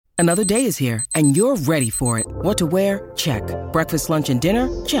Another day is here, and you're ready for it. What to wear? Check. Breakfast, lunch, and dinner?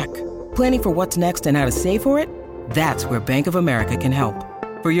 Check. Planning for what's next and how to save for it? That's where Bank of America can help.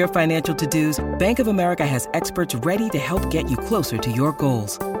 For your financial to-dos, Bank of America has experts ready to help get you closer to your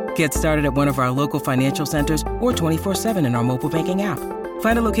goals. Get started at one of our local financial centers or 24/7 in our mobile banking app.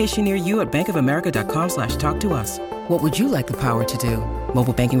 Find a location near you at bankofamerica.com/talktous. What would you like the power to do?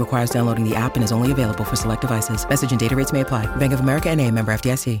 Mobile banking requires downloading the app and is only available for select devices. Message and data rates may apply. Bank of America N.A., member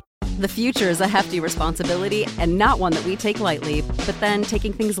FDIC. The future is a hefty responsibility and not one that we take lightly. But then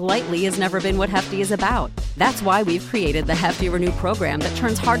taking things lightly has never been what Hefty is about. That's why we've created the Hefty Renew program that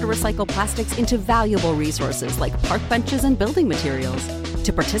turns hard-to-recycle plastics into valuable resources like park benches and building materials.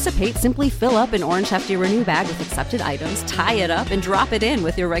 To participate, simply fill up an orange Hefty Renew bag with accepted items, tie it up, and drop it in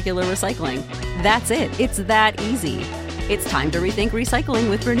with your regular recycling. That's it. It's that easy. It's time to rethink recycling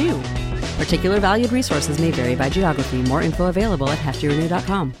with Renew. Particular valued resources may vary by geography. More info available at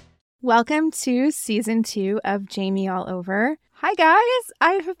heftyrenew.com. Welcome to season 2 of Jamie All Over. Hi guys,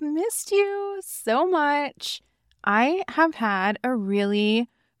 I have missed you so much. I have had a really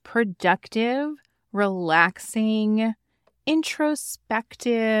productive, relaxing,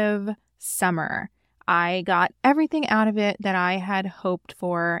 introspective summer. I got everything out of it that I had hoped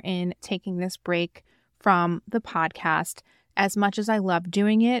for in taking this break from the podcast. As much as I love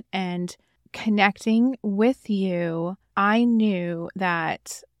doing it and connecting with you, I knew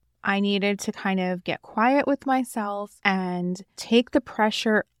that I needed to kind of get quiet with myself and take the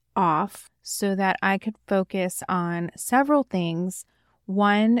pressure off so that I could focus on several things.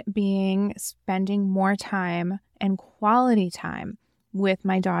 One being spending more time and quality time with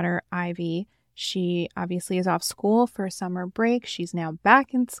my daughter, Ivy. She obviously is off school for summer break. She's now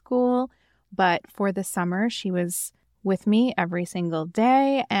back in school, but for the summer, she was with me every single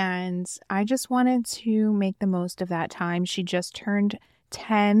day, and I just wanted to make the most of that time. She just turned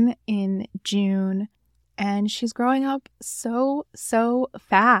 10 in June, and she's growing up so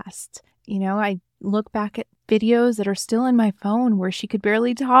fast. You know, I look back at videos that are still in my phone where she could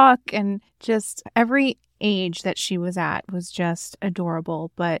barely talk, and just every age that she was at was just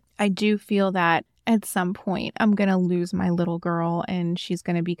adorable. But I do feel that at some point I'm going to lose my little girl and she's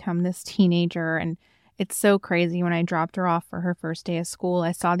going to become this teenager. And it's so crazy. When I dropped her off for her first day of school,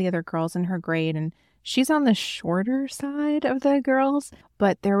 I saw the other girls in her grade, and she's on the shorter side of the girls,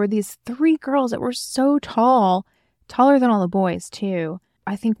 but there were these 3 girls that were so tall, taller than all the boys too.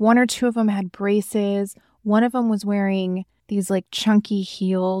 I think 1 or 2 of them had braces. One of them was wearing these like chunky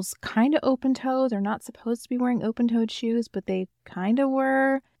heels, kind of open-toed. They're not supposed to be wearing open-toed shoes, but they kind of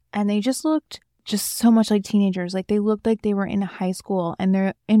were. And they just looked just so much like teenagers. Like they looked like they were in high school and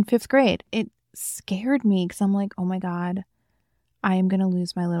they're in 5th grade. It scared me because I'm like, oh my God, I am going to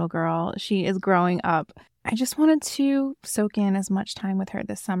lose my little girl. She is growing up. I just wanted to soak in as much time with her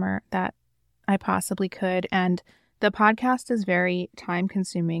this summer that I possibly could. And the podcast is very time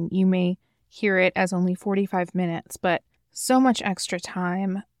consuming. You may hear it as only 45 minutes, but so much extra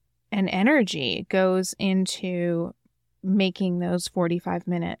time and energy goes into making those 45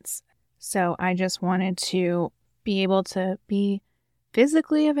 minutes. So I just wanted to be able to be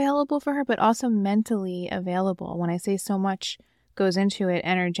physically available for her, but also mentally available. When I say so much goes into it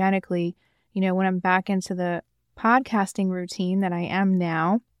energetically, you know, when I'm back into the podcasting routine that I am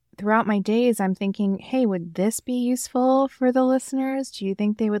now, throughout my days, I'm thinking, hey, would this be useful for the listeners? Do you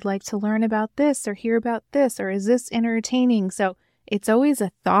think they would like to learn about this or hear about this? Or is this entertaining? So it's always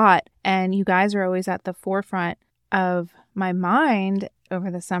a thought, and you guys are always at the forefront of my mind over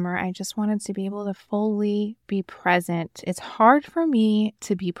the summer. I just wanted to be able to fully be present. It's hard for me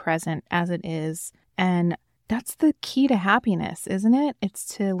to be present as it is. And that's the key to happiness, isn't it? It's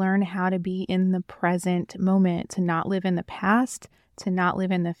to learn how to be in the present moment, to not live in the past, to not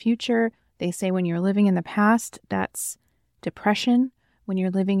live in the future. They say when you're living in the past, that's depression. When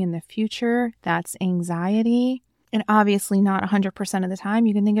you're living in the future, that's anxiety. And obviously not 100% of the time.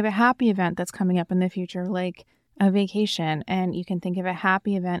 You can think of a happy event that's coming up in the future, like a vacation, and you can think of a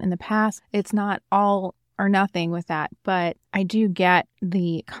happy event in the past. It's not all or nothing with that, but I do get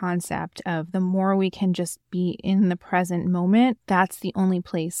the concept of the more we can just be in the present moment, that's the only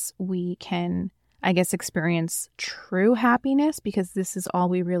place we can, I guess, experience true happiness, because this is all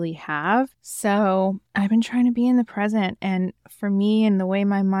we really have. So I've been trying to be in the present, and for me and the way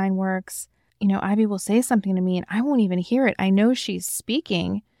my mind works, you know, Ivy will say something to me and I won't even hear it. I know she's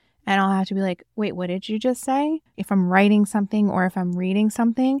speaking, and I'll have to be like, wait, what did you just say? If I'm writing something or if I'm reading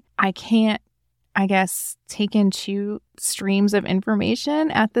something, I can't, I guess, take in 2 streams of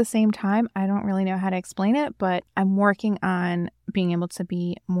information at the same time. I don't really know how to explain it, but I'm working on being able to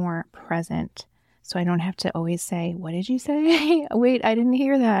be more present. so I don't have to always say, what did you say? Wait, I didn't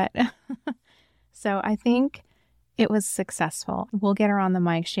hear that. So I think it was successful. We'll get her on the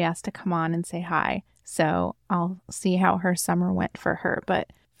mic. She has to come on and say hi. So I'll see how her summer went for her. But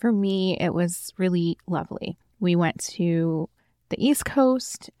for me, it was really lovely. We went to the East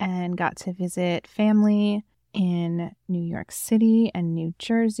Coast and got to visit family in New York City and New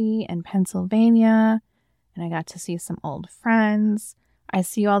Jersey and Pennsylvania. And I got to see some old friends. I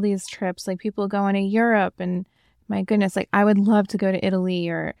see all these trips, like people going to Europe, and my goodness, like I would love to go to Italy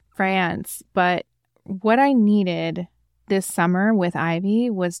or France. But what I needed this summer with Ivy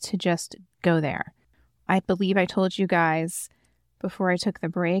was to just go there. I believe I told you guys before I took the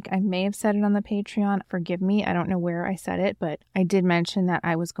break, I may have said it on the Patreon. Forgive me. I don't know where I said it, but I did mention that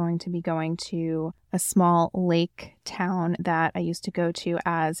I was going to be going to a small lake town that I used to go to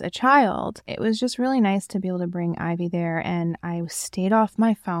as a child. It was just really nice to be able to bring Ivy there, and I stayed off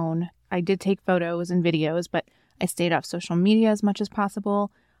my phone. I did take photos and videos, but I stayed off social media as much as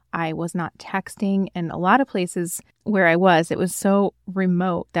possible. I was not texting, and a lot of places where I was, it was so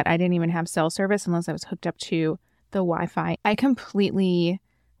remote that I didn't even have cell service unless I was hooked up to the Wi-Fi. I completely,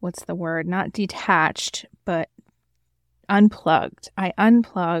 not detached, but unplugged. I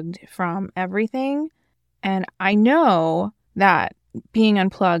unplugged from everything. And I know that being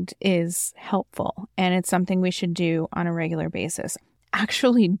unplugged is helpful, and it's something we should do on a regular basis.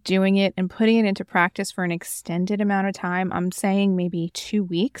 Actually doing it and putting it into practice for an extended amount of time, I'm saying maybe 2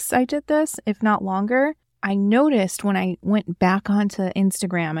 weeks I did this, if not longer. I noticed when I went back onto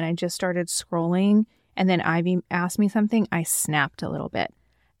Instagram and I just started scrolling, and then Ivy asked me something, I snapped a little bit.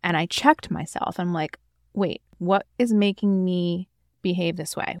 And I checked myself. I'm like, wait, what is making me behave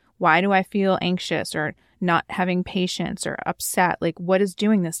this way? Why do I feel anxious or not having patience or upset? Like, what is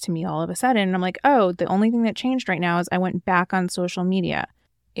doing this to me all of a sudden? And I'm like, oh, the only thing that changed right now is I went back on social media.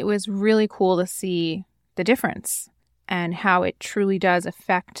 It was really cool to see the difference and how it truly does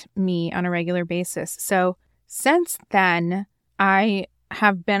affect me on a regular basis. So since then, I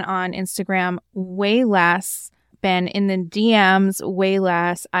have been on Instagram way less, been in the DMs way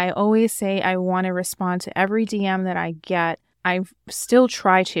less. I always say I want to respond to every DM that I get. I still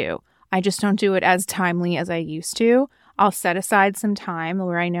try to. I just don't do it as timely as I used to. I'll set aside some time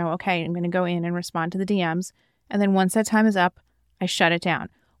where I know, okay, I'm going to go in and respond to the DMs. And then once that time is up, I shut it down.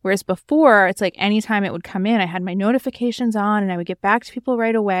 Whereas before, it's like anytime it would come in, I had my notifications on and I would get back to people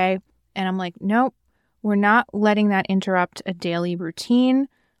right away. And I'm like, nope, we're not letting that interrupt a daily routine.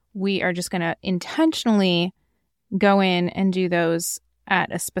 We are just going to intentionally go in and do those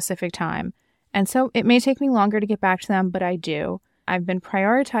at a specific time. And so it may take me longer to get back to them, but I do. I've been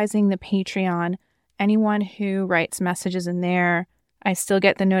prioritizing the Patreon. Anyone who writes messages in there, I still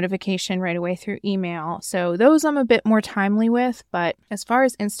get the notification right away through email. So those I'm a bit more timely with. But as far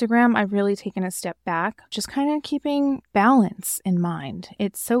as Instagram, I've really taken a step back, just kind of keeping balance in mind.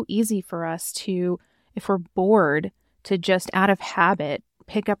 It's so easy for us to, if we're bored, to just out of habit,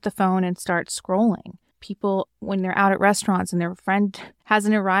 pick up the phone and start scrolling. People, when they're out at restaurants and their friend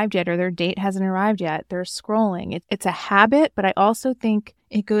hasn't arrived yet or their date hasn't arrived yet, they're scrolling. It's a habit, but I also think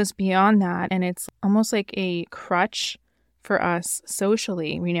it goes beyond that. And it's almost like a crutch for us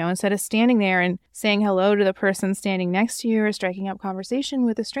socially, instead of standing there and saying hello to the person standing next to you or striking up conversation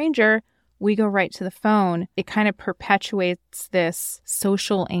with a stranger, we go right to the phone. It kind of perpetuates this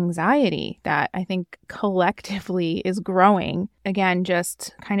social anxiety that I think collectively is growing. Again,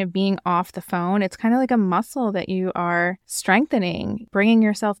 just kind of being off the phone. It's kind of like a muscle that you are strengthening, bringing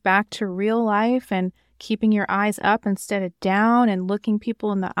yourself back to real life and keeping your eyes up instead of down and looking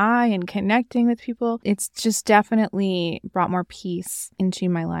people in the eye and connecting with people. It's just definitely brought more peace into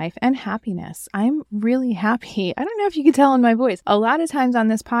my life and happiness. I'm really happy. I don't know if you can tell in my voice. A lot of times on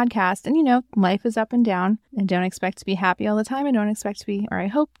this podcast, and life is up and down. I don't expect to be happy all the time. I don't expect to be, or I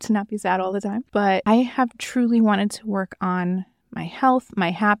hope to not be sad all the time. But I have truly wanted to work on my health, my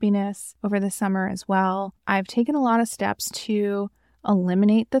happiness over the summer as well. I've taken a lot of steps to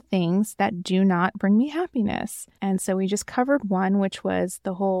eliminate the things that do not bring me happiness. And so we just covered one, which was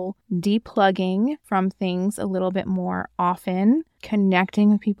the whole deplugging from things a little bit more often, connecting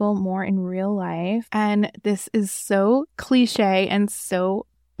with people more in real life. And this is so cliche and so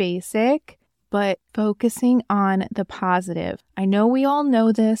basic, but focusing on the positive. I know we all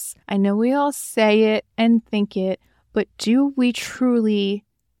know this. I know we all say it and think it, but do we truly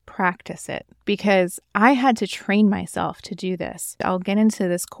practice it? Because I had to train myself to do this. I'll get into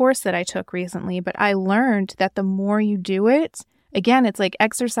this course that I took recently, but I learned that the more you do it, again, it's like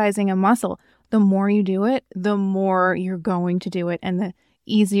exercising a muscle. The more you do it, the more you're going to do it. And the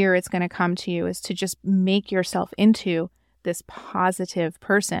easier it's going to come to you is to just make yourself into this positive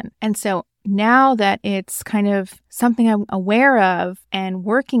person. And so now that it's kind of something I'm aware of and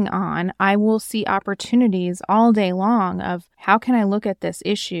working on, I will see opportunities all day long of how can I look at this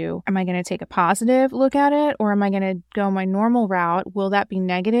issue? Am I going to take a positive look at it, or am I going to go my normal route? Will that be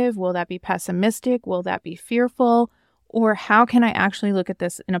negative? Will that be pessimistic? Will that be fearful? Or how can I actually look at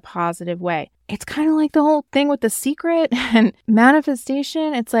this in a positive way? It's kind of like the whole thing with The Secret and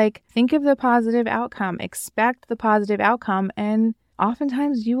manifestation. It's like, think of the positive outcome, expect the positive outcome, and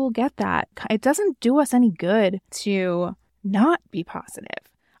oftentimes you will get that. It doesn't do us any good to not be positive.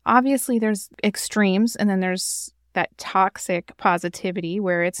 Obviously, there's extremes, and then there's that toxic positivity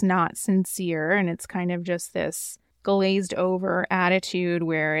where it's not sincere and it's kind of just this glazed over attitude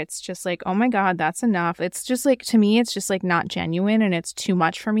where it's just like, oh my God, that's enough. It's just like, to me, it's just like not genuine, and it's too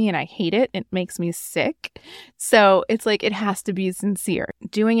much for me, and I hate it. It makes me sick. So it's like, it has to be sincere.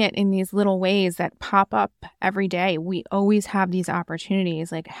 Doing it in these little ways that pop up every day. We always have these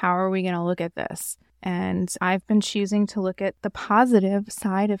opportunities. Like, how are we going to look at this? And I've been choosing to look at the positive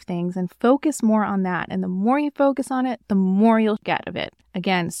side of things and focus more on that. And the more you focus on it, the more you'll get of it.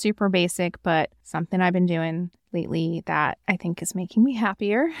 Again, super basic, but something I've been doing lately that I think is making me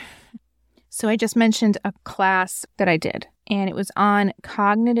happier. So I just mentioned a class that I did, and it was on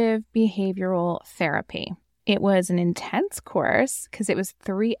cognitive behavioral therapy. It was an intense course because it was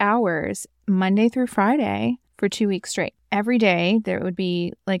 3 hours, Monday through Friday, for 2 weeks straight. Every day there would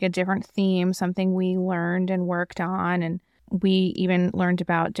be like a different theme, something we learned and worked on. And we even learned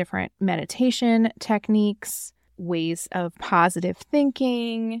about different meditation techniques, ways of positive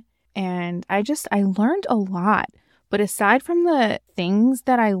thinking. And I learned a lot. But aside from the things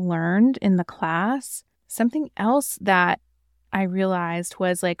that I learned in the class, something else that I realized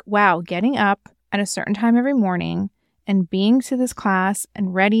was like, wow, getting up at a certain time every morning and being to this class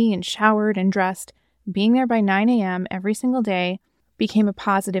and ready and showered and dressed, being there by 9 a.m. every single day became a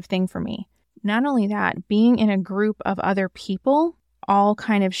positive thing for me. Not only that, being in a group of other people, all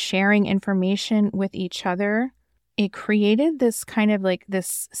kind of sharing information with each other, it created this kind of like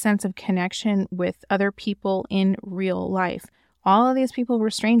this sense of connection with other people in real life. All of these people were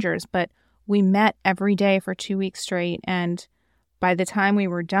strangers, but we met every day for 2 weeks straight. And by the time we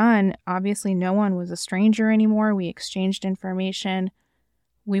were done, obviously no one was a stranger anymore. We exchanged information.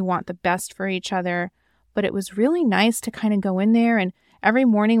 We want the best for each other. But it was really nice to kind of go in there, and every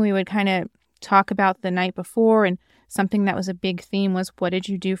morning we would kind of talk about the night before, and something that was a big theme was, what did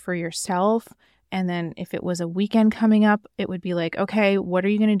you do for yourself? And then if it was a weekend coming up, it would be like, okay, what are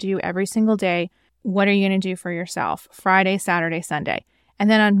you going to do every single day? What are you going to do for yourself? Friday, Saturday, Sunday. And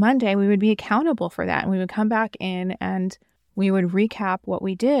then on Monday, we would be accountable for that. And we would come back in and we would recap what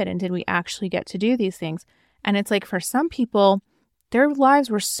we did. And did we actually get to do these things? And it's like, for some people, their lives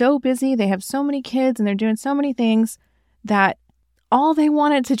were so busy. They have so many kids and they're doing so many things that all they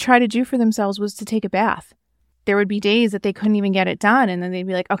wanted to try to do for themselves was to take a bath. There would be days that they couldn't even get it done. And then they'd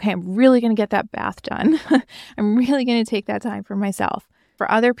be like, okay, I'm really going to get that bath done. I'm really going to take that time for myself.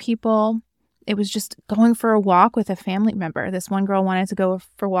 For other people, it was just going for a walk with a family member. This one girl wanted to go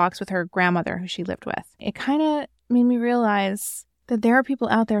for walks with her grandmother who she lived with. It kind of made me realize that there are people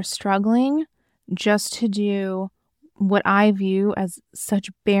out there struggling just to do what I view as such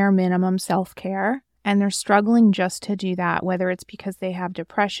bare minimum self-care. And they're struggling just to do that, whether it's because they have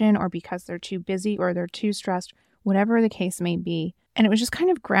depression or because they're too busy or they're too stressed, whatever the case may be. And it was just kind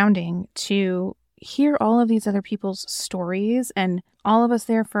of grounding to hear all of these other people's stories and all of us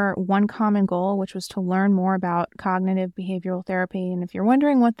there for one common goal, which was to learn more about cognitive behavioral therapy. And if you're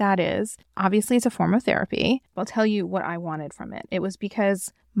wondering what that is, obviously it's a form of therapy. I'll tell you what I wanted from it. It was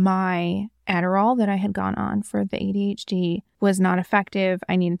because my Adderall that I had gone on for the ADHD was not effective.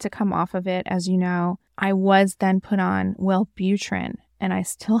 I needed to come off of it. As you know, I was then put on Wellbutrin, and I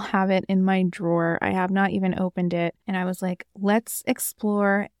still have it in my drawer. I have not even opened it. And I was like, let's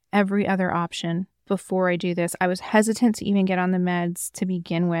explore every other option before I do this. I was hesitant to even get on the meds to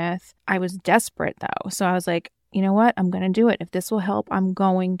begin with. I was desperate though. So I was like, you know what? I'm going to do it. If this will help, I'm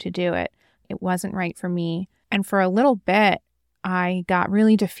going to do it. It wasn't right for me. And for a little bit, I got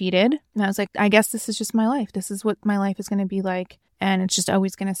really defeated. And I was like, I guess this is just my life. This is what my life is going to be like. And it's just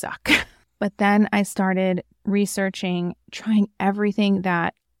always going to suck. But then I started researching, trying everything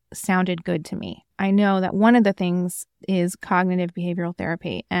that sounded good to me. I know that one of the things is cognitive behavioral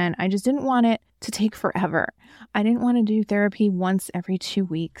therapy, and I just didn't want it to take forever. I didn't want to do therapy once every 2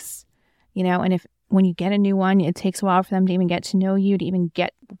 weeks, and when you get a new one, it takes a while for them to even get to know you, to even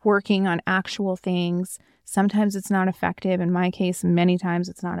get working on actual things. Sometimes it's not effective. In my case, many times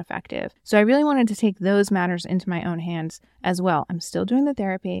it's not effective. So I really wanted to take those matters into my own hands as well. I'm still doing the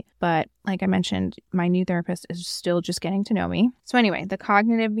therapy, but like I mentioned, my new therapist is still just getting to know me. So anyway, the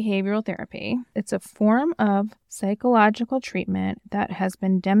cognitive behavioral therapy, it's a form of psychological treatment that has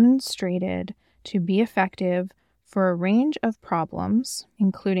been demonstrated to be effective for a range of problems,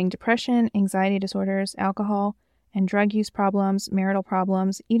 including depression, anxiety disorders, alcohol and drug use problems, marital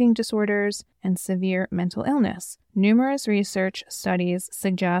problems, eating disorders, and severe mental illness. Numerous research studies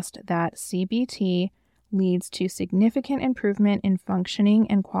suggest that CBT leads to significant improvement in functioning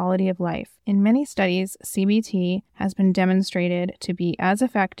and quality of life. In many studies, CBT has been demonstrated to be as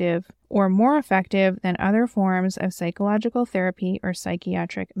effective or more effective than other forms of psychological therapy or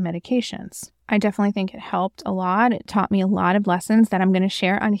psychiatric medications. I definitely think it helped a lot. It taught me a lot of lessons that I'm going to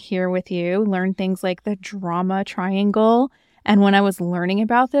share on here with you. Learn things like the drama triangle. And when I was learning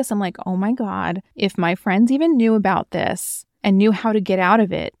about this, I'm like, oh my God, if my friends even knew about this and knew how to get out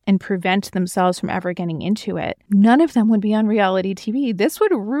of it and prevent themselves from ever getting into it, none of them would be on reality TV. This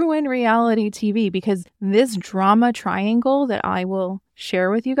would ruin reality TV because this drama triangle that I will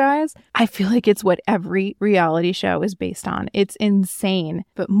share with you guys, I feel like it's what every reality show is based on. It's insane,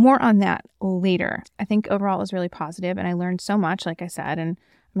 but more on that later. I think overall it was really positive and I learned so much, like I said, and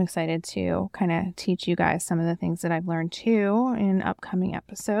I'm excited to kind of teach you guys some of the things that I've learned too in upcoming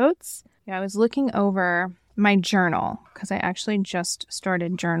episodes. I was looking over my journal because I actually just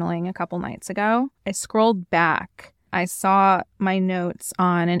started journaling a couple nights ago. I scrolled back. I saw my notes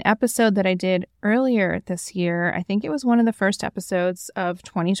on an episode that I did earlier this year. I think it was one of the first episodes of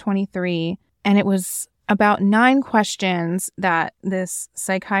 2023. And it was about 9 questions that this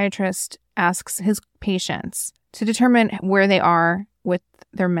psychiatrist asks his patients to determine where they are with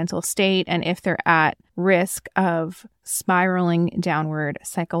their mental state and if they're at risk of spiraling downward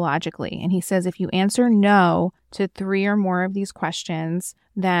psychologically. And he says if you answer no to 3 or more of these questions,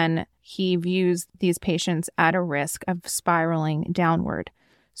 then he views these patients at a risk of spiraling downward.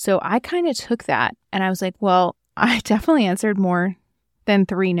 So I kind of took that and I was like, well, I definitely answered more than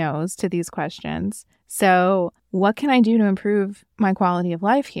 3 no's to these questions. So what can I do to improve my quality of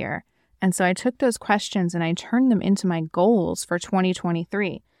life here? And so I took those questions and I turned them into my goals for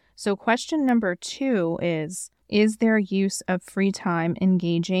 2023. So question number 2 is there use of free time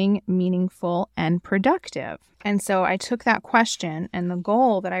engaging, meaningful, and productive? And so I took that question and the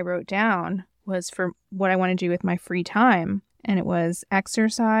goal that I wrote down was for what I want to do with my free time. And it was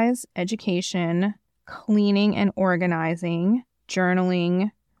exercise, education, cleaning and organizing,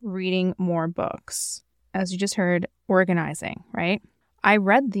 journaling, reading more books. As you just heard, organizing, right? I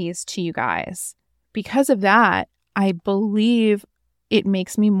read these to you guys. Because of that, I believe it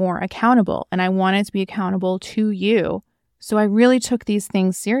makes me more accountable and I wanted to be accountable to you. So I really took these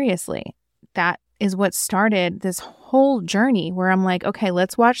things seriously. That is what started this whole journey where I'm like, okay,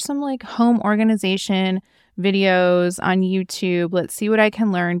 let's watch some like home organization videos on YouTube. Let's see what I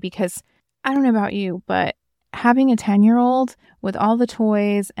can learn because I don't know about you, but having a 10-year-old with all the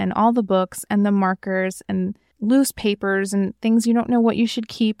toys and all the books and the markers and loose papers and things you don't know what you should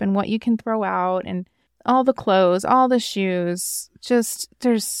keep and what you can throw out and all the clothes, all the shoes, just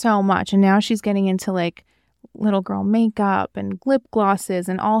there's so much. And now she's getting into like little girl makeup and lip glosses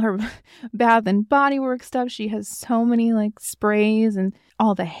and all her bath and body work stuff. She has so many like sprays and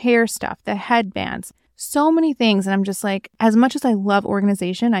all the hair stuff, the headbands, so many things. And I'm just like, as much as I love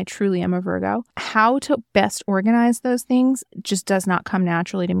organization, I truly am a Virgo. How to best organize those things just does not come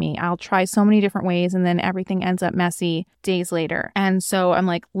naturally to me. I'll try so many different ways and then everything ends up messy days later. And so I'm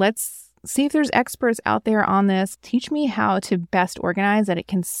like, let's see if there's experts out there on this. Teach me how to best organize that it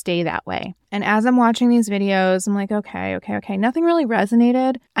can stay that way. And as I'm watching these videos, I'm like, okay. Nothing really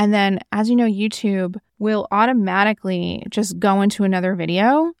resonated. And then, as you know, YouTube will automatically just go into another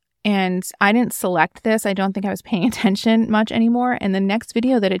video. And I didn't select this. I don't think I was paying attention much anymore. And the next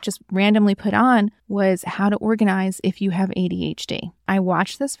video that it just randomly put on was how to organize if you have ADHD. I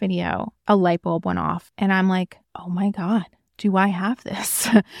watched this video, a light bulb went off, and I'm like, oh my God. Do I have this?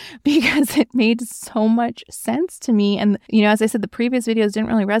 Because it made so much sense to me. And, you know, as I said, the previous videos didn't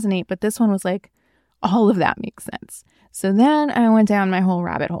really resonate, but this one was like, all of that makes sense. So then I went down my whole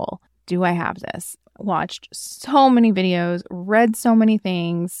rabbit hole. Do I have this? Watched so many videos, read so many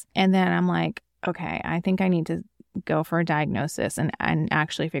things. And then I'm like, okay, I think I need to go for a diagnosis and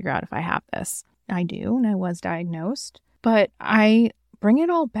actually figure out if I have this. I do, and I was diagnosed. But I bring it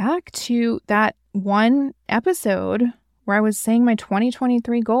all back to that one episode where I was saying my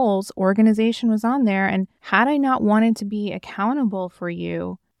 2023 goals, organization was on there. And had I not wanted to be accountable for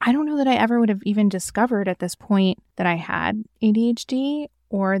you, I don't know that I ever would have even discovered at this point that I had ADHD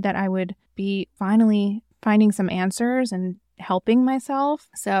or that I would be finally finding some answers and helping myself.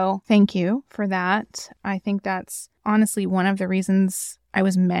 So thank you for that. I think that's honestly one of the reasons I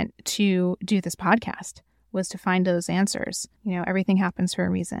was meant to do this podcast, was to find those answers. Everything happens for a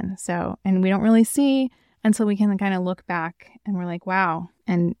reason. So, and we don't really see until we can kind of look back and we're like, wow,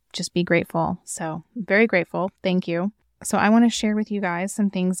 and just be grateful. So very grateful. Thank you. So I want to share with you guys some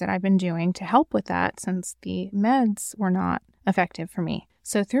things that I've been doing to help with that since the meds were not effective for me.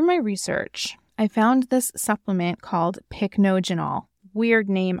 So through my research, I found this supplement called Pycnogenol. Weird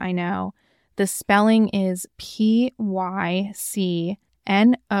name, I know. The spelling is Pycnogενol,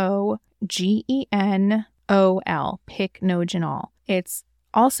 Pycnogenol. It's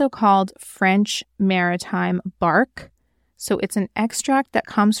also called French maritime bark. So it's an extract that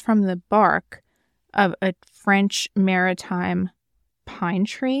comes from the bark of a French maritime pine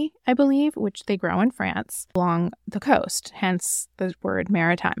tree, I believe, which they grow in France along the coast, hence the word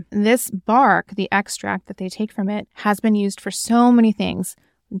maritime. This bark, the extract that they take from it, has been used for so many things.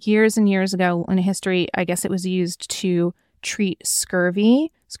 Years and years ago in history, I guess it was used to treat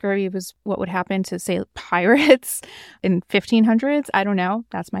scurvy. Scurvy was what would happen to, say, pirates in 1500s. I don't know.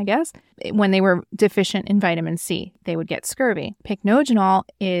 That's my guess. When they were deficient in vitamin C, they would get scurvy. Pycnogenol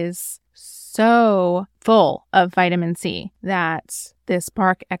is so full of vitamin C that this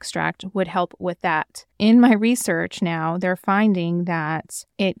bark extract would help with that. In my research now, they're finding that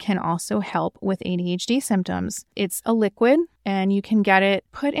it can also help with ADHD symptoms. It's a liquid and you can get it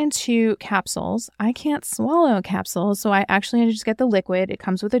put into capsules. I can't swallow capsules, so I actually just get the liquid. It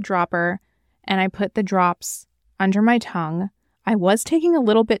comes with a dropper and I put the drops under my tongue. I was taking a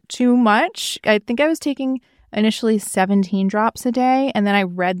little bit too much. I think I was taking initially 17 drops a day, and then I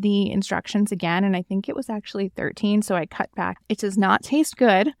read the instructions again, and I think it was actually 13, so I cut back. It does not taste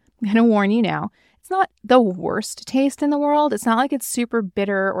good. I'm going to warn you now. It's not the worst taste in the world. It's not like it's super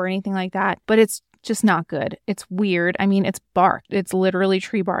bitter or anything like that, but it's just not good. It's weird. I mean, it's bark. It's literally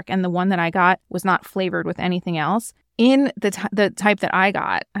tree bark, and the one that I got was not flavored with anything else. In the type that I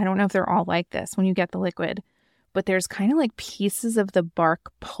got, I don't know if they're all like this when you get the liquid, but there's kind of like pieces of the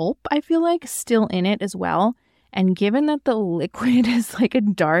bark pulp, I feel like, still in it as well. And given that the liquid is like a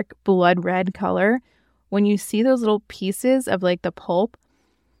dark blood red color, when you see those little pieces of like the pulp,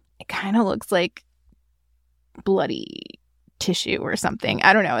 it kind of looks like bloody tissue or something.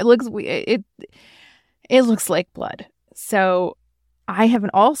 I don't know. It looks like blood. So I have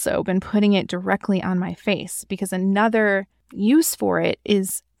also been putting it directly on my face because another use for it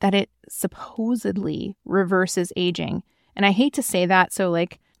is that it supposedly reverses aging. And I hate to say that so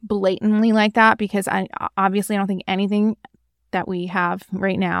like blatantly like that, because I don't think anything that we have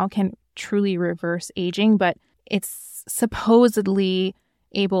right now can truly reverse aging, but it's supposedly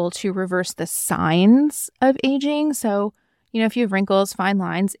able to reverse the signs of aging. So, if you have wrinkles, fine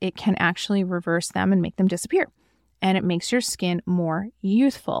lines, it can actually reverse them and make them disappear. And it makes your skin more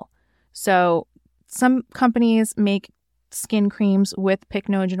youthful. So some companies make skin creams with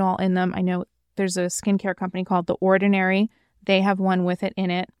Pycnogenol in them. I know there's a skincare company called The Ordinary. They have one with it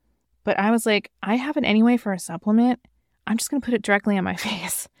in it. But I was like, I have it anyway for a supplement. I'm just going to put it directly on my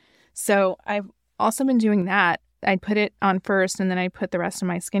face. So I've also been doing that. I put it on first and then I put the rest of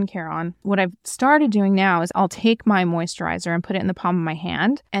my skincare on. What I've started doing now is I'll take my moisturizer and put it in the palm of my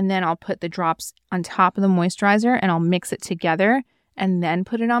hand, and then I'll put the drops on top of the moisturizer and I'll mix it together and then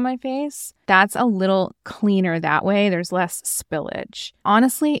put it on my face. That's a little cleaner that way. There's less spillage.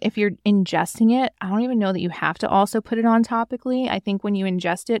 Honestly, if you're ingesting it, I don't even know that you have to also put it on topically. I think when you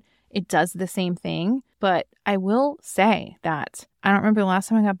ingest it, it does the same thing. But I will say that I don't remember the last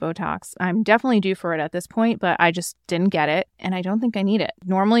time I got Botox. I'm definitely due for it at this point, but I just didn't get it. And I don't think I need it.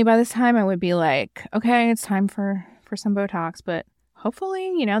 Normally by this time I would be like, okay, it's time for some Botox. But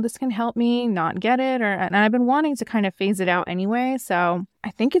hopefully, this can help me not get it. And I've been wanting to kind of phase it out anyway. So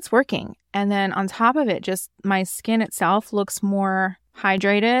I think it's working. And then on top of it, just my skin itself looks more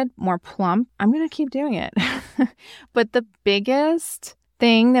hydrated, more plump. I'm going to keep doing it. But the biggest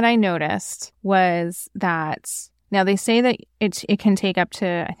thing that I noticed was that now they say that it can take up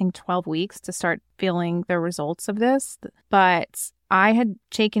to, I think, 12 weeks to start feeling the results of this. But I had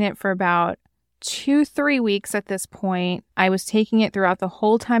taken it for about 2-3 weeks at this point. I was taking it throughout the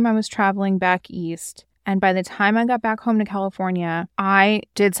whole time I was traveling back east. And by the time I got back home to California, I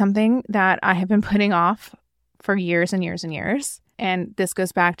did something that I have been putting off for years and years and years. And this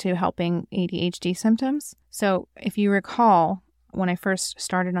goes back to helping ADHD symptoms. So if you recall, when I first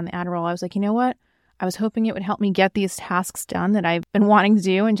started on the Adderall, I was like, you know what? I was hoping it would help me get these tasks done that I've been wanting to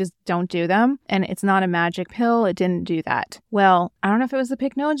do and just don't do them. And it's not a magic pill. It didn't do that. Well, I don't know if it was the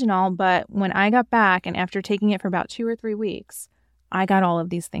Pycnogenol, but when I got back and after taking it for about 2 or 3 weeks, I got all of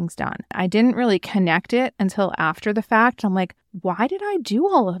these things done. I didn't really connect it until after the fact. I'm like, why did I do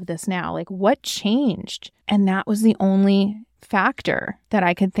all of this now? Like, what changed? And that was the only factor that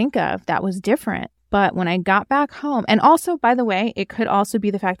I could think of that was different. But when I got back home, and also, by the way, it could also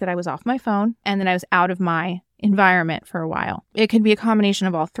be the fact that I was off my phone and then I was out of my environment for a while. It could be a combination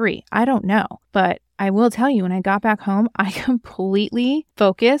of all three. I don't know. But I will tell you, when I got back home, I completely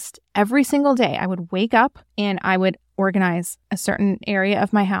focused every single day. I would wake up and I would organize a certain area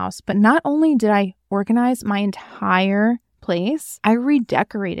of my house. But not only did I organize my entire place, I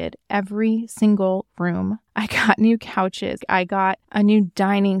redecorated every single room. I got new couches. I got a new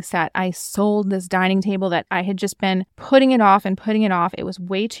dining set. I sold this dining table that I had just been putting it off and putting it off. It was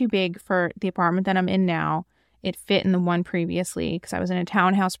way too big for the apartment that I'm in now. It fit in the one previously because I was in a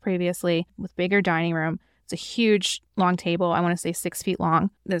townhouse previously with bigger dining room. It's a huge long table. I want to say 6 feet long.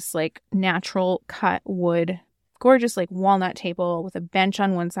 This like natural cut wood, gorgeous like walnut table with a bench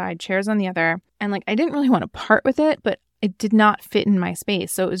on one side, chairs on the other. And like I didn't really want to part with it, but it did not fit in my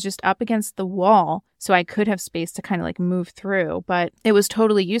space. So it was just up against the wall. So I could have space to kind of like move through, but it was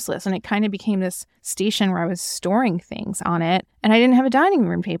totally useless. And it kind of became this station where I was storing things on it. And I didn't have a dining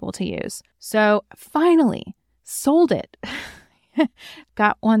room table to use. So finally sold it.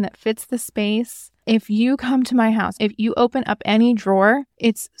 Got one that fits the space. If you come to my house, if you open up any drawer,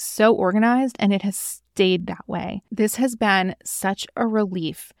 it's so organized and it has stayed that way. This has been such a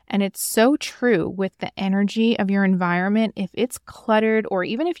relief. And it's so true with the energy of your environment. If it's cluttered, or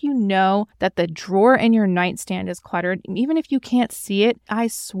even if you know that the drawer in your nightstand is cluttered, even if you can't see it, I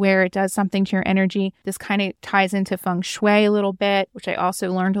swear it does something to your energy. This kind of ties into feng shui a little bit, which I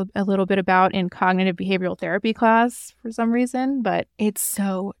also learned a little bit about in cognitive behavioral therapy class for some reason. But it's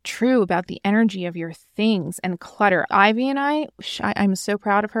so true about the energy of your things and clutter. Ivy and I'm so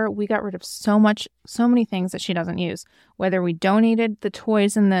proud of her. We got rid of so many things that she doesn't use. Whether we donated the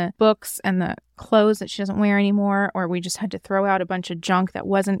toys and the books and the clothes that she doesn't wear anymore, or we just had to throw out a bunch of junk that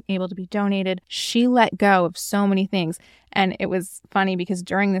wasn't able to be donated, she let go of so many things. And it was funny because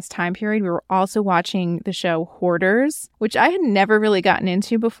during this time period, we were also watching the show Hoarders, which I had never really gotten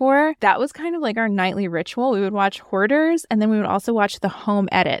into before. That was kind of like our nightly ritual. We would watch Hoarders, and then we would also watch The Home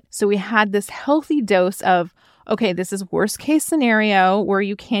Edit. So we had this healthy dose of, okay, this is worst case scenario where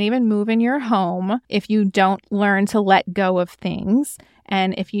you can't even move in your home if you don't learn to let go of things.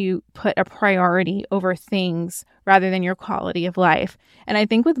 And if you put a priority over things rather than your quality of life. And I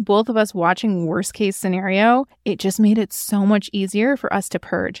think with both of us watching worst case scenario, it just made it so much easier for us to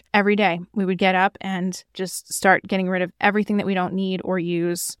purge. Every day we would get up and just start getting rid of everything that we don't need or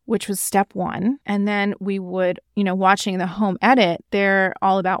use, which was step one. And then we would, watching The Home Edit, they're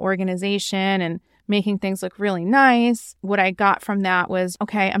all about organization and making things look really nice. What I got from that was,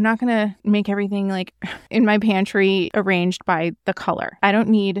 okay, I'm not going to make everything like in my pantry arranged by the color. I don't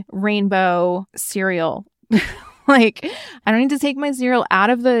need rainbow cereal. Like, I don't need to take my cereal out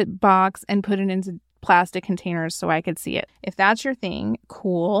of the box and put it into plastic containers so I could see it. If that's your thing,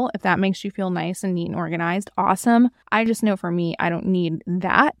 cool. If that makes you feel nice and neat and organized, awesome. I just know for me, I don't need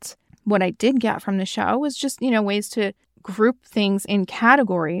that. What I did get from the show was just, ways to group things in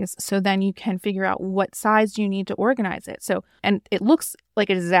categories so then you can figure out what size you need to organize it. So, and it looks like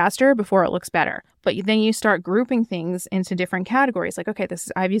a disaster before it looks better. But then you start grouping things into different categories. Like, okay, this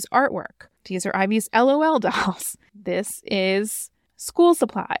is Ivy's artwork. These are Ivy's LOL dolls. This is school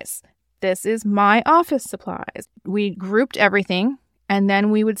supplies. This is my office supplies. We grouped everything, and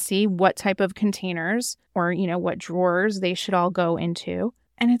then we would see what type of containers or, what drawers they should all go into.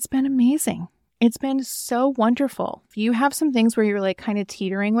 And it's been amazing. It's been so wonderful. If you have some things where you're like kind of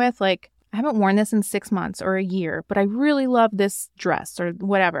teetering with, like, I haven't worn this in 6 months or a year, but I really love this dress or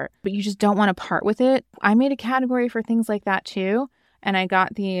whatever, but you just don't want to part with it. I made a category for things like that too. And I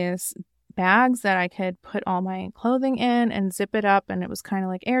got these bags that I could put all my clothing in and zip it up. And it was kind of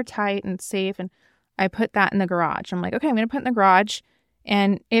like airtight and safe. And I put that in the garage. I'm like, okay, I'm going to put it in the garage.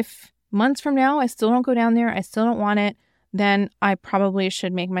 And if months from now, I still don't go down there, I still don't want it, then I probably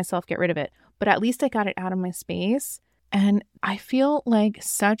should make myself get rid of it. But at least I got it out of my space. And I feel like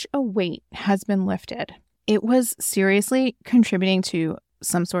such a weight has been lifted. It was seriously contributing to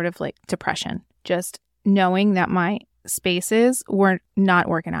some sort of like depression, just knowing that my spaces were not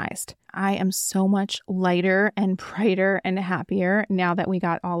organized. I am so much lighter and brighter and happier now that we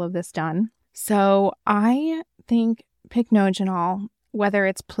got all of this done. So I think Pycnogenol, whether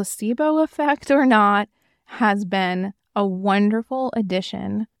it's placebo effect or not, has been a wonderful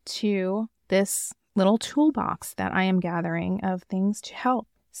addition to this little toolbox that I am gathering of things to help.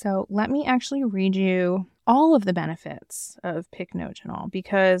 So let me actually read you all of the benefits of Pycnogenol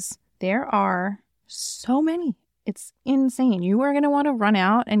because there are so many. It's insane. You are going to want to run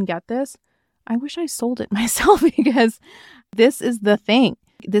out and get this. I wish I sold it myself because this is the thing.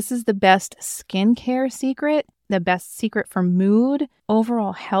 This is the best skincare secret, the best secret for mood,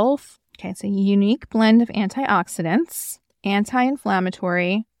 overall health. Okay, it's a unique blend of antioxidants,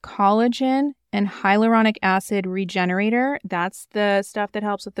 anti-inflammatory, collagen, and hyaluronic acid regenerator. That's the stuff that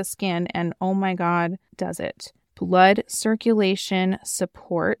helps with the skin, and oh my God, does it. Blood circulation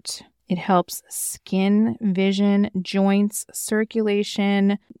support. It helps skin, vision, joints,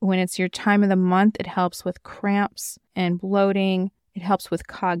 circulation. When it's your time of the month, it helps with cramps and bloating. It helps with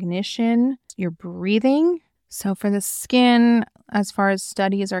cognition, your breathing. So for the skin, as far as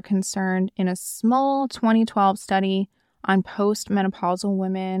studies are concerned, in a small 2012 study on postmenopausal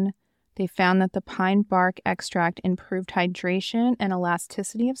women, they found that the pine bark extract improved hydration and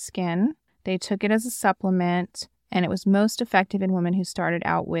elasticity of skin. They took it as a supplement, and it was most effective in women who started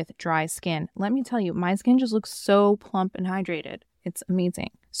out with dry skin. Let me tell you, my skin just looks so plump and hydrated. It's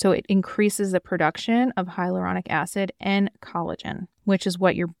amazing. So it increases the production of hyaluronic acid and collagen, which is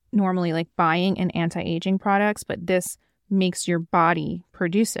what you're normally like buying in anti-aging products, but this makes your body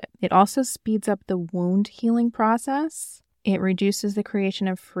produce it. It also speeds up the wound healing process. It reduces the creation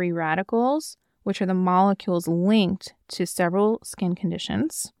of free radicals, which are the molecules linked to several skin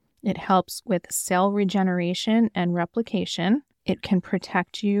conditions. It helps with cell regeneration and replication. It can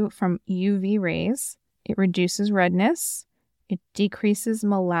protect you from UV rays. It reduces redness. It decreases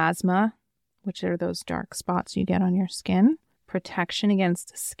melasma, which are those dark spots you get on your skin. Protection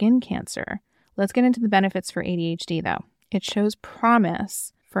against skin cancer. Let's get into the benefits for ADHD, though. It shows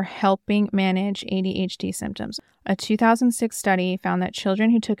promise for helping manage ADHD symptoms. A 2006 study found that children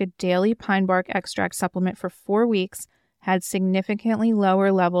who took a daily pine bark extract supplement for 4 weeks had significantly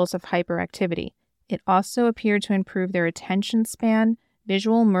lower levels of hyperactivity. It also appeared to improve their attention span,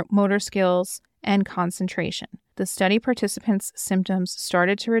 visual motor skills, and concentration. The study participants' symptoms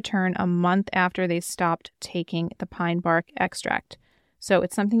started to return a month after they stopped taking the pine bark extract. So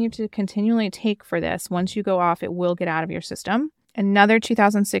it's something you have to continually take for this. Once you go off, it will get out of your system. Another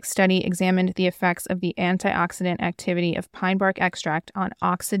 2006 study examined the effects of the antioxidant activity of pine bark extract on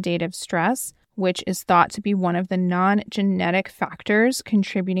oxidative stress, which is thought to be one of the non-genetic factors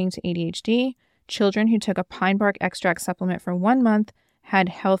contributing to ADHD. Children who took a pine bark extract supplement for 1 month had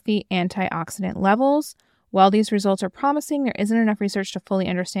healthy antioxidant levels. While these results are promising, there isn't enough research to fully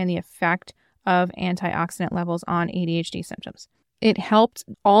understand the effect of antioxidant levels on ADHD symptoms. It helped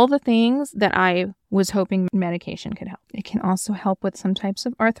all the things that I was hoping medication could help. It can also help with some types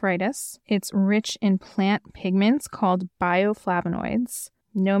of arthritis. It's rich in plant pigments called bioflavonoids.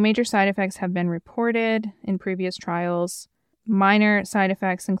 No major side effects have been reported in previous trials. Minor side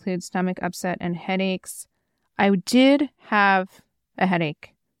effects include stomach upset and headaches. I did have a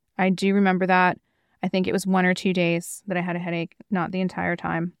headache. I do remember that. I think it was 1 or 2 days that I had a headache, not the entire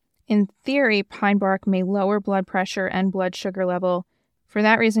time. In theory, pine bark may lower blood pressure and blood sugar level. For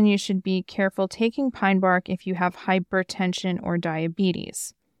that reason, you should be careful taking pine bark if you have hypertension or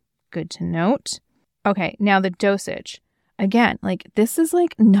diabetes. Good to note. Okay, now the dosage. Again, this is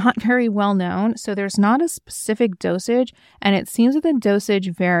not very well known, so there's not a specific dosage, and it seems that the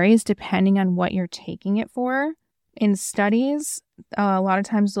dosage varies depending on what you're taking it for. In studies, a lot of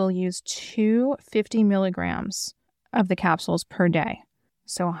times they'll use 250 milligrams of the capsules per day.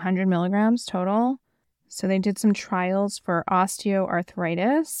 So 100 milligrams total. So they did some trials for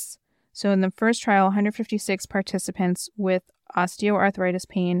osteoarthritis. So in the first trial, 156 participants with osteoarthritis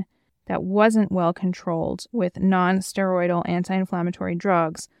pain that wasn't well controlled with non-steroidal anti-inflammatory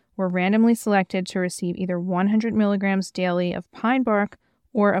drugs were randomly selected to receive either 100 milligrams daily of pine bark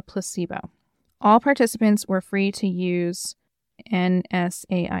or a placebo. All participants were free to use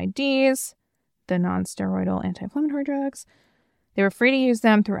NSAIDs, the non-steroidal anti-inflammatory drugs. They were free to use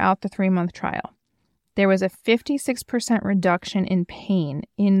them throughout the 3-month trial. There was a 56% reduction in pain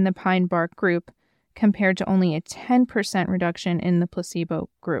in the pine bark group compared to only a 10% reduction in the placebo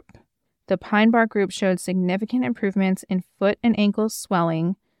group. The pine bark group showed significant improvements in foot and ankle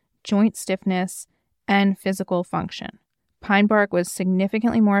swelling, joint stiffness, and physical function. Pine bark was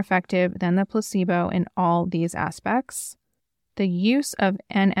significantly more effective than the placebo in all these aspects. The use of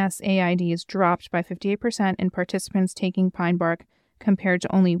NSAIDs dropped by 58% in participants taking pine bark compared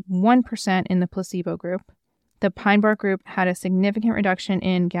to only 1% in the placebo group. The pine bark group had a significant reduction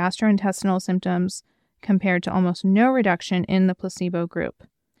in gastrointestinal symptoms compared to almost no reduction in the placebo group.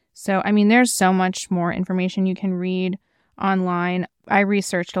 So, there's so much more information you can read online. I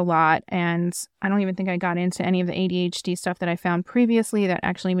researched a lot, and I don't even think I got into any of the ADHD stuff that I found previously that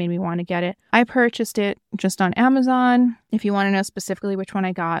actually made me want to get it. I purchased it just on Amazon. If you want to know specifically which one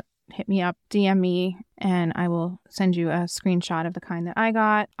I got, hit me up, DM me, and I will send you a screenshot of the kind that I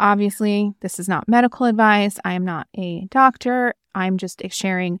got. Obviously, this is not medical advice. I am not a doctor. I'm just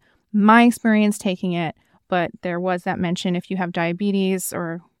sharing my experience taking it. But there was that mention if you have diabetes,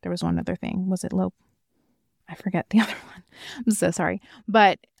 or there was one other thing. Was it low? I forget the other one. I'm so sorry.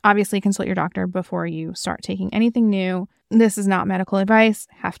 But obviously consult your doctor before you start taking anything new. This is not medical advice.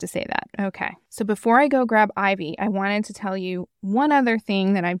 Have to say that. Okay. So before I go grab Ivy, I wanted to tell you one other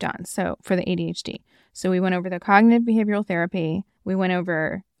thing that I've done. So for the ADHD. So we went over the cognitive behavioral therapy. We went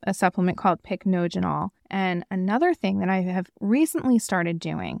over a supplement called Pycnogenol. And another thing that I have recently started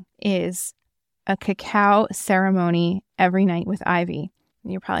doing is a cacao ceremony every night with Ivy.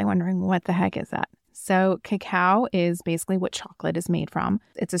 You're probably wondering, what the heck is that? So cacao is basically what chocolate is made from.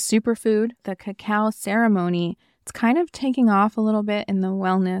 It's a superfood. The cacao ceremony, it's kind of taking off a little bit in the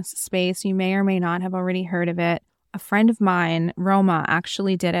wellness space. You may or may not have already heard of it. A friend of mine, Roma,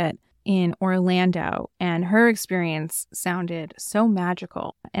 actually did it in Orlando, and her experience sounded so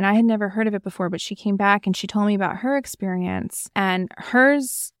magical. And I had never heard of it before, but she came back and she told me about her experience, and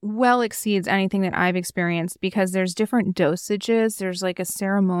hers well exceeds anything that I've experienced because there's different dosages. There's like a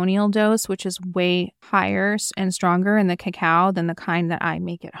ceremonial dose, which is way higher and stronger in the cacao than the kind that I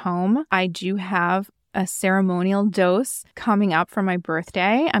make at home. I do have a ceremonial dose coming up for my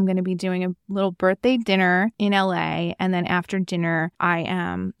birthday. I'm going to be doing a little birthday dinner in LA. And then after dinner, I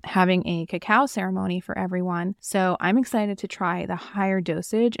am having a cacao ceremony for everyone. So I'm excited to try the higher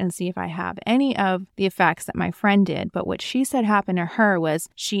dosage and see if I have any of the effects that my friend did. But what she said happened to her was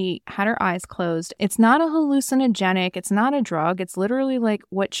she had her eyes closed. It's not a hallucinogenic. It's not a drug. It's literally like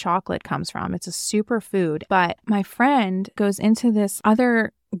what chocolate comes from. It's a superfood. But my friend goes into this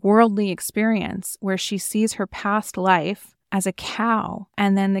other worldly experience where she sees her past life as a cow,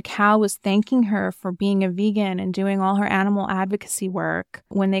 and then the cow was thanking her for being a vegan and doing all her animal advocacy work.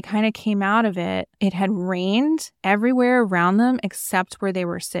 When they kind of came out of it, it had rained everywhere around them except where they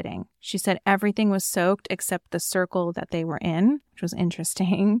were sitting. She said everything was soaked except the circle that they were in, which was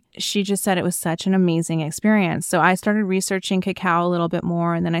interesting. She just said it was such an amazing experience. So I started researching cacao a little bit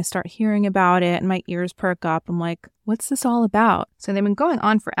more, and then I start hearing about it and my ears perk up. I'm like, what's this all about? So they've been going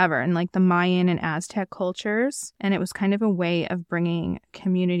on forever in like the Mayan and Aztec cultures, and it was kind of a way of bringing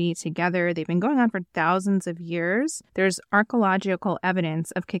community together. They've been going on for thousands of years. There's archaeological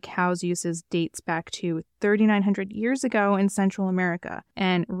evidence of cacao's uses dates back to 3,900 years ago in Central America,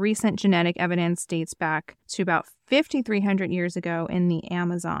 and recent genetic evidence dates back to about 5,300 years ago in the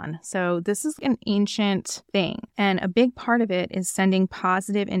Amazon. So this is an ancient thing, and a big part of it is sending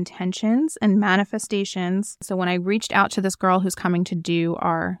positive intentions and manifestations. So when I reached out to this girl who's coming to do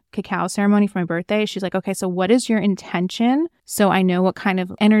our cacao ceremony for my birthday, she's like, okay, so what is your intention? So I know what kind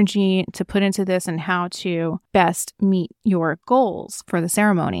of energy to put into this and how to best meet your goals for the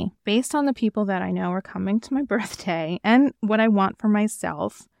ceremony. Based on the people that I know are coming to my birthday and what I want for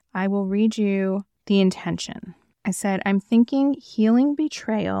myself, I will read you the intention. I said, I'm thinking healing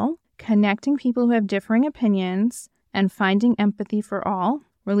betrayal, connecting people who have differing opinions, and finding empathy for all,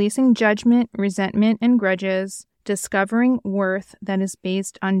 releasing judgment, resentment, and grudges, discovering worth that is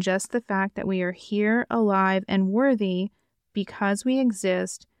based on just the fact that we are here, alive, and worthy because we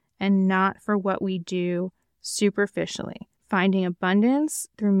exist and not for what we do superficially. Finding abundance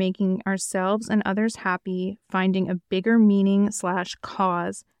through making ourselves and others happy, finding a bigger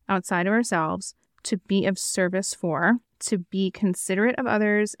meaning/cause outside of ourselves to be of service for, to be considerate of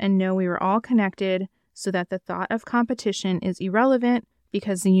others and know we are all connected so that the thought of competition is irrelevant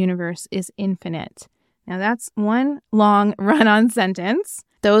because the universe is infinite. Now that's one long run-on sentence.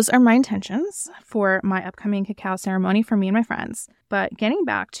 Those are my intentions for my upcoming cacao ceremony for me and my friends. But getting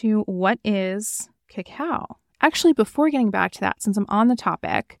back to what is cacao? Actually, before getting back to that, since I'm on the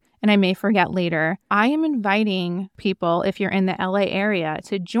topic, and I may forget later, I am inviting people, if you're in the LA area,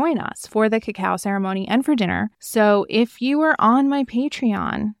 to join us for the cacao ceremony and for dinner. So if you are on my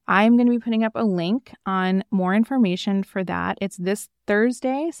Patreon, I'm going to be putting up a link on more information for that. It's this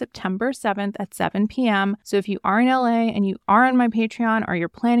Thursday, September 7th at 7 p.m. So if you are in LA and you are on my Patreon, or you're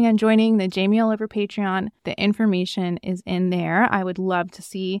planning on joining the Jamie Oliver Patreon, the information is in there. I would love to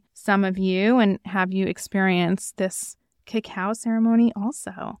see some of you and have you experience this cacao ceremony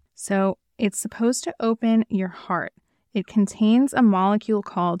also. So it's supposed to open your heart. It contains a molecule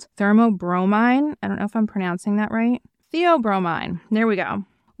called thermobromine. I don't know if I'm pronouncing that right. Theobromine. There we go.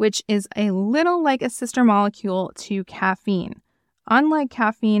 Which is a little like a sister molecule to caffeine. Unlike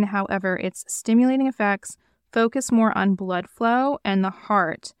caffeine, however, its stimulating effects focus more on blood flow and the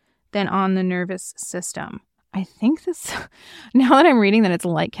heart than on the nervous system. I think this, now that I'm reading that it's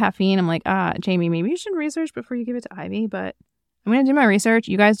like caffeine, I'm like, Jamie, maybe you should research before you give it to Ivy, but I'm going to do my research.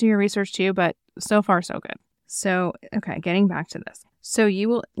 You guys do your research too, but so far so good. So, okay, getting back to this. So you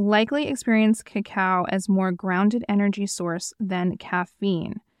will likely experience cacao as more grounded energy source than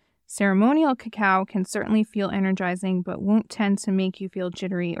caffeine. Ceremonial cacao can certainly feel energizing, but won't tend to make you feel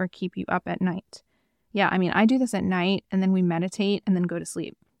jittery or keep you up at night. Yeah, I mean, I do this at night and then we meditate and then go to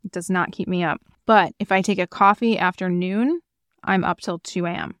sleep. It does not keep me up. But if I take a coffee after noon, I'm up till 2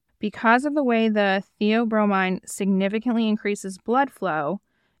 a.m. Because of the way the theobromine significantly increases blood flow,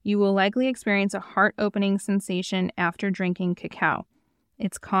 you will likely experience a heart-opening sensation after drinking cacao.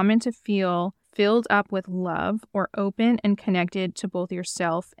 It's common to feel filled up with love or open and connected to both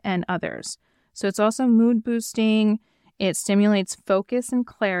yourself and others. So it's also mood boosting. It stimulates focus and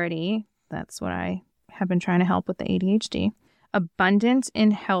clarity. That's what I have been trying to help with the ADHD. Abundant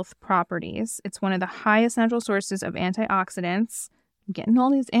in health properties. It's one of the highest natural sources of antioxidants. I'm getting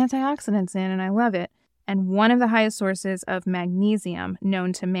all these antioxidants in and I love it. And one of the highest sources of magnesium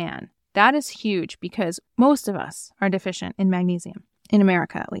known to man. That is huge because most of us are deficient in magnesium, in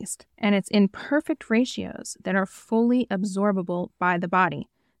America at least. And it's in perfect ratios that are fully absorbable by the body.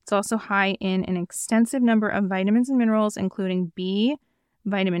 It's also high in an extensive number of vitamins and minerals, including B,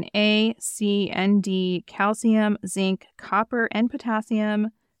 vitamin A, C, and D, calcium, zinc, copper, and potassium.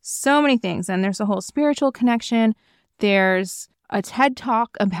 So many things. And there's a whole spiritual connection. There's a TED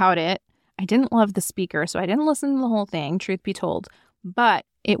Talk about it. I didn't love the speaker, so I didn't listen to the whole thing, truth be told. But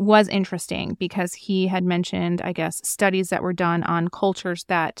it was interesting because he had mentioned, I guess, studies that were done on cultures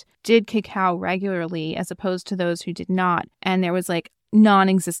that did cacao regularly as opposed to those who did not. And there was like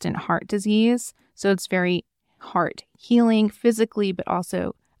non-existent heart disease. So it's very heart healing physically, but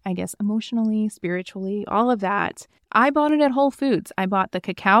also, I guess, emotionally, spiritually, all of that. I bought it at Whole Foods. I bought the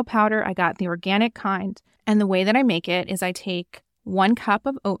cacao powder. I got the organic kind. And the way that I make it is I take 1 cup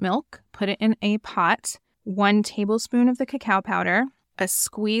of oat milk, put it in a pot, 1 tablespoon of the cacao powder, a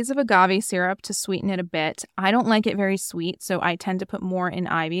squeeze of agave syrup to sweeten it a bit. I don't like it very sweet, so I tend to put more in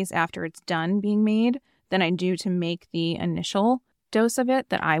Ivy's after it's done being made than I do to make the initial dose of it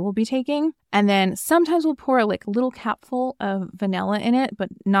that I will be taking. And then sometimes we'll pour like a little capful of vanilla in it, but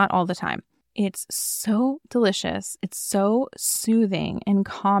not all the time. It's so delicious. It's so soothing and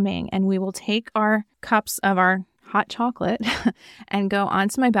calming. And we will take our cups of our hot chocolate and go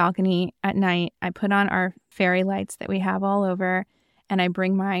onto my balcony at night. I put on our fairy lights that we have all over, and I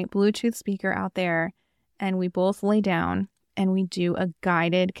bring my Bluetooth speaker out there, and we both lay down and we do a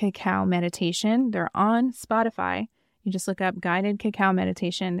guided cacao meditation. They're on Spotify. You just look up guided cacao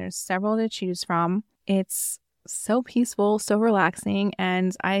meditation. There's several to choose from. It's so peaceful, so relaxing,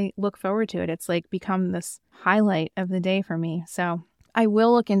 and I look forward to it. It's like become this highlight of the day for me. So I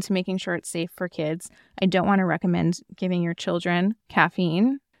will look into making sure it's safe for kids. I don't want to recommend giving your children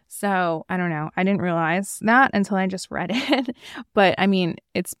caffeine. So I don't know. I didn't realize that until I just read it. But I mean,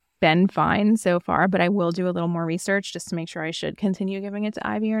 it's been fine so far, but I will do a little more research just to make sure I should continue giving it to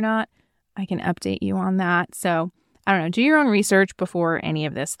Ivy or not. I can update you on that. So I don't know. Do your own research before any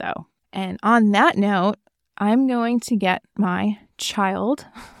of this, though. And on that note, I'm going to get my child,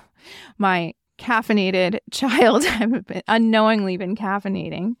 my caffeinated child. I've unknowingly been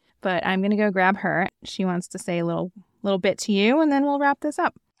caffeinating, but I'm going to go grab her. She wants to say a little bit to you, and then we'll wrap this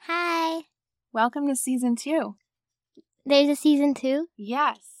up. Hi. Welcome to season 2. There's a season 2?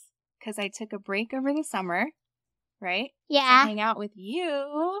 Yes, because I took a break over the summer, right? Yeah. To hang out with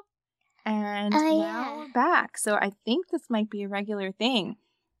you, and now we're back. So I think this might be a regular thing.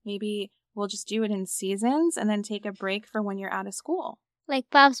 Maybe we'll just do it in seasons and then take a break for when you're out of school. Like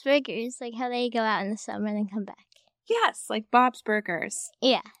Bob's Burgers, like how they go out in the summer and then come back. Yes, like Bob's Burgers.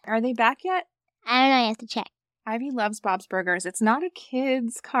 Yeah. Are they back yet? I don't know, I have to check. Ivy loves Bob's Burgers. It's not a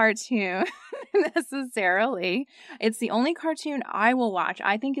kid's cartoon necessarily. It's the only cartoon I will watch.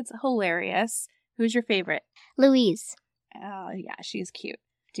 I think it's hilarious. Who's your favorite? Louise. Oh, yeah, she's cute.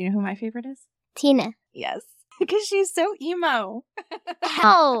 Do you know who my favorite is? Tina. Yes, because she's so emo.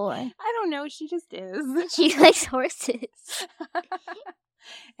 Oh. I don't know. She just is. She likes horses.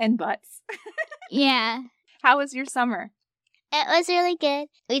 And butts. Yeah. How was your summer? It was really good.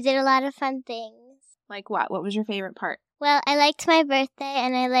 We did a lot of fun things. Like what? What was your favorite part? Well, I liked my birthday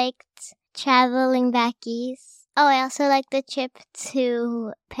and I liked traveling back east. Oh, I also liked the trip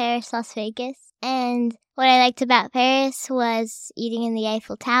to Paris, Las Vegas. And what I liked about Paris was eating in the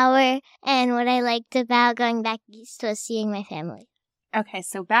Eiffel Tower. And what I liked about going back east was seeing my family. Okay,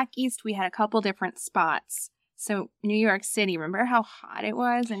 so back east we had a couple different spots. So New York City, remember how hot it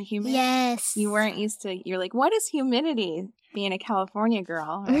was and humid? Yes. You weren't used to, you're like, what is humidity? Being a California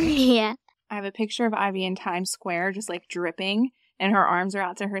girl, right? Yeah. I have a picture of Ivy in Times Square just like dripping. and her arms are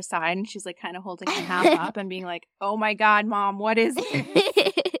out to her side, and she's like kind of holding him half up and being like, "Oh my God, Mom, what is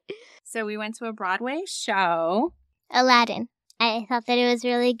this?" So we went to a Broadway show. Aladdin. I thought that it was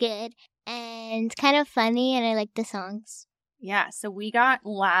really good and kind of funny, and I liked the songs. Yeah, so we got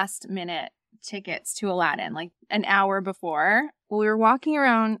last minute tickets to Aladdin, like an hour before. Well, we were walking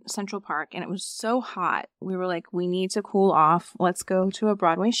around Central Park, and it was so hot. We were like, we need to cool off. Let's go to a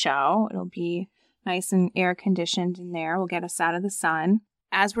Broadway show. It'll be nice and air conditioned in there. We'll get us out of the sun.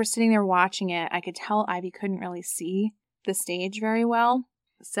 As we're sitting there watching it, I could tell Ivy couldn't really see the stage very well.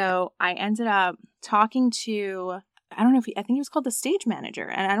 So I ended up talking to, I don't know I think he was called the stage manager.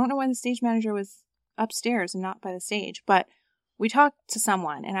 And I don't know why the stage manager was upstairs and not by the stage. But we talked to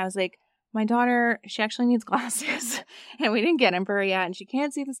someone, and I was like, my daughter, she actually needs glasses. And we didn't get them for her yet. And she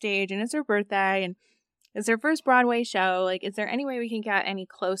can't see the stage. And it's her birthday. And it's her first Broadway show. Like, is there any way we can get any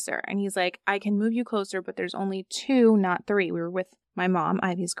closer? And he's like, I can move you closer, but there's only 2, not 3. We were with my mom,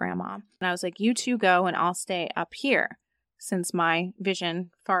 Ivy's grandma. And I was like, you 2 go and I'll stay up here, since my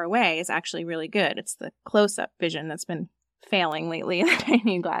vision far away is actually really good. It's the close-up vision that's been failing lately that I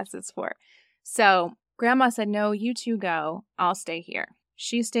need glasses for. So Grandma said, no, you 2 go. I'll stay here.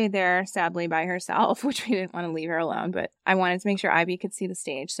 She stayed there, sadly, by herself, which we didn't want to leave her alone, but I wanted to make sure Ivy could see the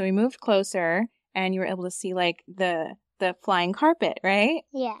stage. So we moved closer, and you were able to see, like, the flying carpet, right?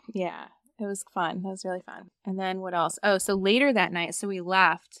 Yeah. Yeah. It was fun. That was really fun. And then what else? Oh, so later that night, so we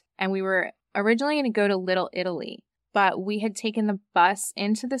left, and we were originally going to go to Little Italy, but we had taken the bus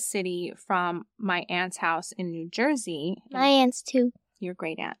into the city from my aunt's house in New Jersey. My aunt's too. Your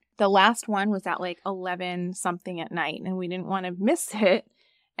great aunt. The last one was at like 11 something at night, and we didn't want to miss it.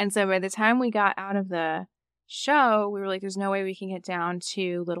 And so by the time we got out of the show, we were like, there's no way we can get down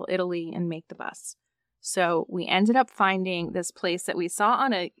to Little Italy and make the bus. So we ended up finding this place that we saw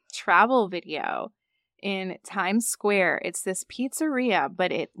on a travel video in Times Square. It's this pizzeria,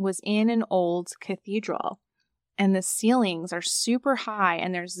 but it was in an old cathedral. And the ceilings are super high,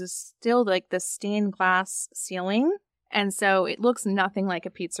 and there's this still like the stained glass ceiling. And so it looks nothing like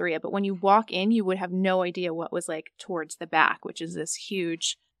a pizzeria. But when you walk in, you would have no idea what was like towards the back, which is this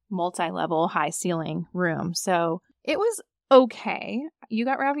huge multi-level high ceiling room. So it was okay. You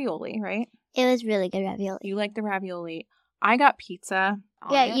got ravioli, right? It was really good ravioli. You like the ravioli. I got pizza.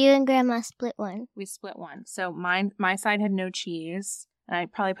 Yeah, you and Grandma split one. We split one. So my side had no cheese, and I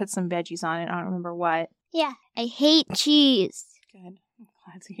probably put some veggies on it. I don't remember what. Yeah, I hate cheese. Good. I'm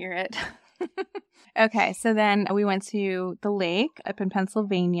glad to hear it. Okay, so then we went to the lake up in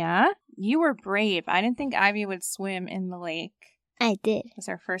Pennsylvania. You were brave. I didn't think Ivy would swim in the lake. I did. It was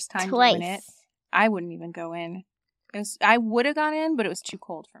our first time Twice. doing it. I wouldn't even go in. I would have gone in, but it was too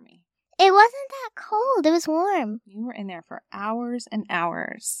cold for me. It wasn't that cold. It was warm. You were in there for hours and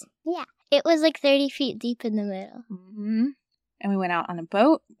hours. Yeah. It was like 30 feet deep in the middle. Mm-hmm. And we went out on a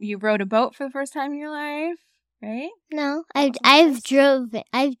boat. You rode a boat for the first time in your life, right? No, I've drove a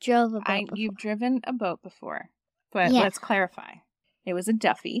boat before. You've driven a boat before, but Yeah. let's clarify. It was a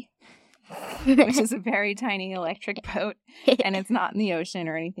Duffy, which is a very tiny electric boat, and it's not in the ocean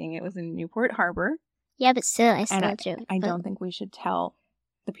or anything. It was in Newport Harbor. Yeah, but still, I still And drove. I don't think we should tell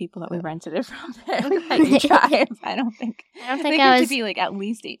the people that we rented it from that we let you drive. I don't think I to was. be like at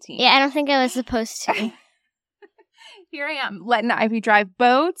least 18. Yeah, I don't think I was supposed to. Here I am letting Ivy drive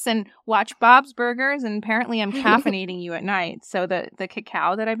boats and watch Bob's Burgers, and apparently I'm caffeinating you at night. So the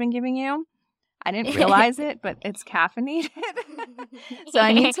cacao that I've been giving you, I didn't realize it, but it's caffeinated. So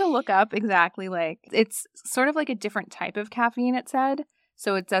I need to look up exactly, like, it's sort of like a different type of caffeine, it said.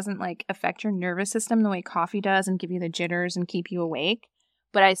 So it doesn't like affect your nervous system the way coffee does and give you the jitters and keep you awake.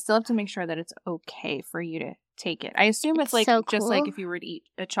 But I still have to make sure that it's okay for you to take it. I assume it's like so just cool. like if you were to eat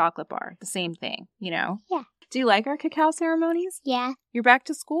a chocolate bar, the same thing, you know? Yeah. Do you like our cacao ceremonies? Yeah. You're back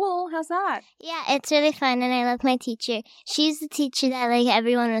to school. How's that? Yeah, it's really fun, and I love my teacher. She's the teacher that like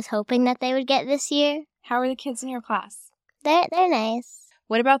everyone was hoping that they would get this year. How are the kids in your class? They're nice.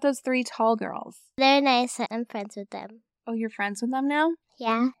 What about those 3 tall girls? They're nice. I'm friends with them. Oh, you're friends with them now?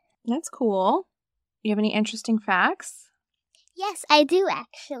 Yeah. That's cool. You have any interesting facts? Yes, I do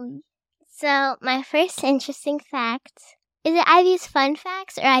actually. So my first interesting fact, is it Ivy's fun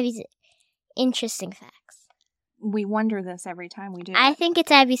facts or Ivy's interesting facts? We wonder this every time we do I it. think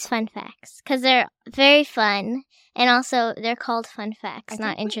it's Ivy's fun facts because they're very fun, and also they're called fun facts,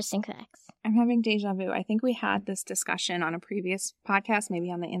 not interesting facts. I'm having deja vu. I think we had this discussion on a previous podcast, maybe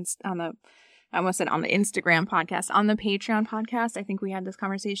on the I almost said on the Instagram podcast, on the Patreon podcast. I think we had this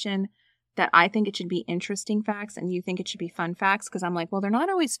conversation that I think it should be interesting facts and you think it should be fun facts, because I'm like, well, they're not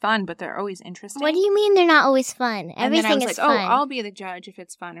always fun, but they're always interesting. What do you mean they're not always fun? And then I Everything was is like, fun. oh, I'll be the judge if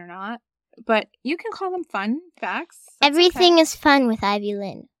it's fun or not. But you can call them fun facts. That's Everything okay. is fun with Ivy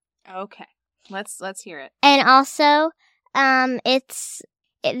Lynn. Okay. Let's hear it. And also,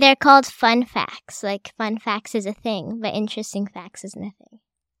 they're called fun facts. Like, fun facts is a thing, but interesting facts isn't a thing.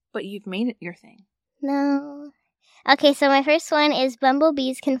 But you've made it your thing. No. Okay, so my first one is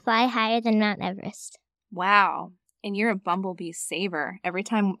bumblebees can fly higher than Mount Everest. Wow. And you're a bumblebee saver. Every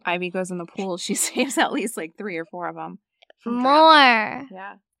time Ivy goes in the pool, she saves at least like 3 or 4 of them. from drowning. More.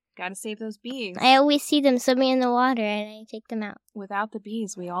 Yeah. Gotta save those bees. I always see them swimming in the water and I take them out. Without the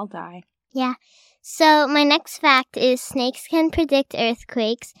bees, we all die. Yeah. So my next fact is snakes can predict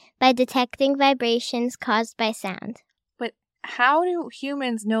earthquakes by detecting vibrations caused by sound. But how do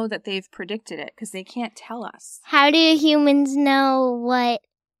humans know that they've predicted it? Because they can't tell us. How do humans know what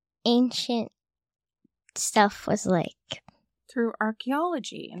ancient stuff was like? Through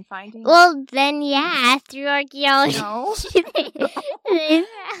archaeology and finding... Well, then, yeah, through archaeology. No.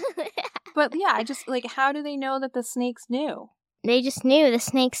 But yeah, I just, like, how do they know that the snakes knew? They just knew the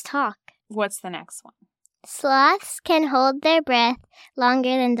snakes talk. What's the next one? Sloths can hold their breath longer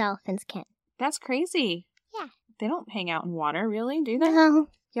than dolphins can. That's crazy. Yeah. They don't hang out in water, really, do they? No.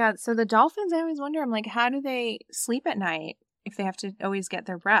 Yeah, so the dolphins, I always wonder, I'm like, how do they sleep at night if they have to always get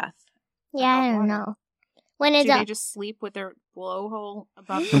their breath? Yeah, I above don't water? know. When a Do they just sleep with their blowhole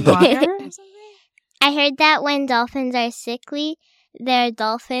above the water or something? I heard that when dolphins are sickly, their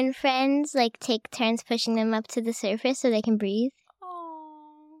dolphin friends like take turns pushing them up to the surface so they can breathe.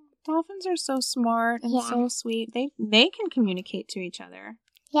 Oh, dolphins are so smart and Yeah. so sweet. They can communicate to each other.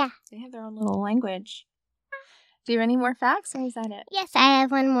 Yeah. They have their own little language. Do you have any more facts, or is that it? Yes, I have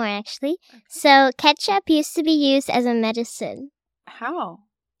one more actually. So ketchup used to be used as a medicine. How?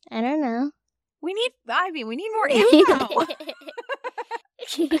 I don't know. We need more info.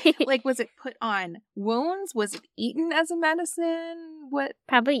 Like, was it put on wounds? Was it eaten as a medicine? What?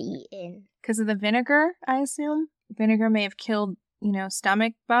 Probably eaten. Because of the vinegar, I assume? Vinegar may have killed,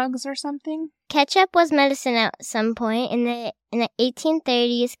 stomach bugs or something. Ketchup was medicine at some point. In the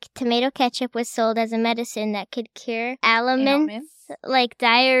 1830s, tomato ketchup was sold as a medicine that could cure ailments like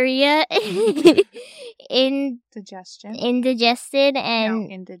diarrhea, Digestion. indigested,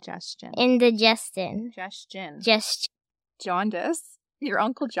 and Indigestion. indigestion. Just jaundice. Your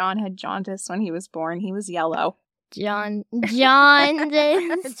Uncle John had jaundice when he was born. He was yellow. John. John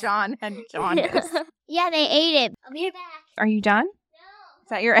had jaundice. Yeah, they ate it. I'll be back. Are you done? No. Is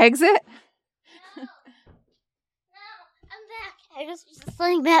that your exit? No, I'm back. I just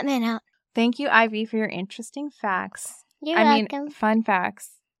letting Batman out. Thank you, Ivy, for your interesting facts. You're I welcome. mean, fun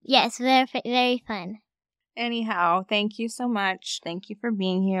facts. Yes, very, very fun. Anyhow, thank you so much. Thank you for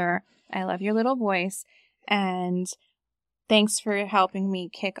being here. I love your little voice. And thanks for helping me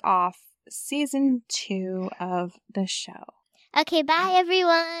kick off season 2 of the show. Okay, bye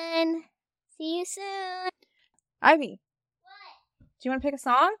everyone. See you soon. Ivy, What? do you want to pick a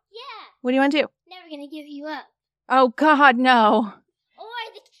song? Yeah. What do you want to do? Never gonna give you up. Oh, God, no. Or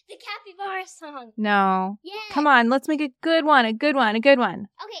the capybara song. No. Yeah. Come on, let's make a good one. Okay, Taylor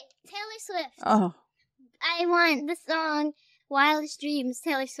Swift. Oh, I want the song Wildest Dreams,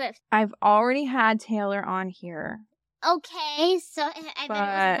 Taylor Swift. I've already had Taylor on here. Okay, so I bet it But-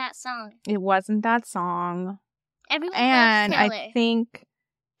 wasn't that song. It wasn't that song. Everyone And loves Taylor. I think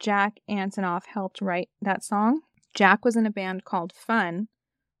Jack Antonoff helped write that song. Jack was in a band called Fun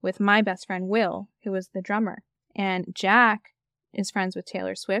with my best friend Will, who was the drummer. And Jack is friends with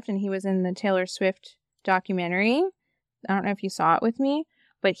Taylor Swift, and he was in the Taylor Swift documentary. I don't know if you saw it with me,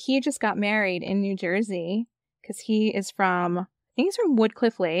 but he just got married in New Jersey because he is from, I think he's from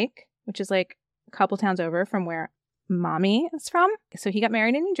Woodcliff Lake, which is like a couple towns over from where Mommy is from. So he got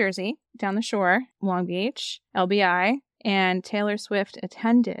married in New Jersey, down the shore, Long Beach, LBI, and Taylor Swift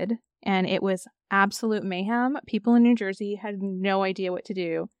attended, and it was absolute mayhem. People in New Jersey had no idea what to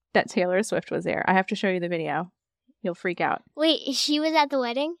do that Taylor Swift was there. I have to show you the video. You'll freak out. Wait, she was at the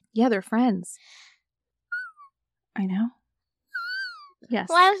wedding? Yeah, they're friends. I know. Yes.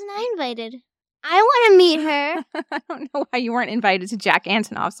 Why wasn't I invited? I want to meet her. I don't know why you weren't invited to Jack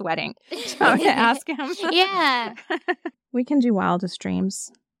Antonoff's wedding. I'm going to ask him. Yeah. We can do Wildest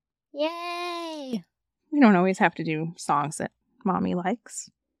Dreams. Yay. We don't always have to do songs that Mommy likes.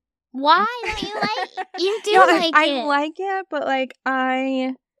 Why don't you like You do No, like I it. like it, but like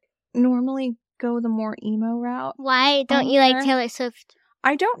I normally go the more emo route. Why don't you like Okay. Taylor Swift?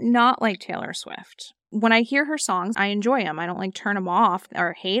 I don't not like Taylor Swift. When I hear her songs, I enjoy them. I don't like turn them off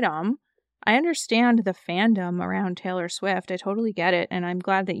or hate them. I understand the fandom around Taylor Swift. I totally get it, and I'm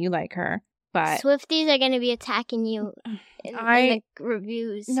glad that you like her. But Swifties are going to be attacking you in the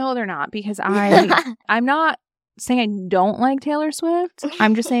reviews. no, they're not, because I'm not saying I don't like Taylor Swift.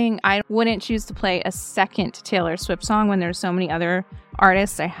 I'm just saying I wouldn't choose to play a second Taylor Swift song when there's so many other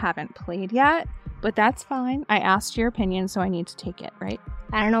artists I haven't played yet. But that's fine. I asked your opinion, so I need to take it, right?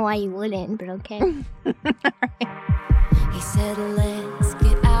 I don't know why you wouldn't, but okay. Right. He said, let's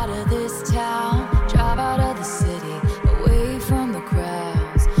get out of this town, drive out of the city, away from the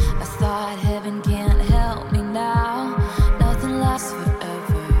crowds. I thought heaven can't help me now, nothing lasts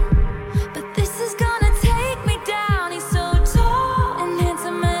forever. But this is gonna take me down. He's so tall and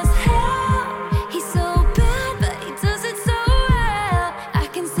handsome as hell. He's so bad, but he does it so well. I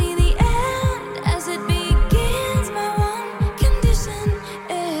can see the end as it begins. My one condition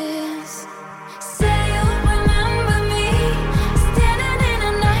is, say you'll remember me, standing in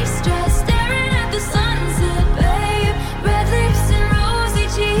a nice dress, staring at the sunset, babe. Red lips and rosy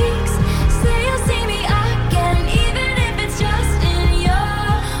cheeks. Say you'll see me again, even if it's just in your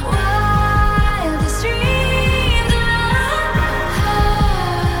wildest dreams.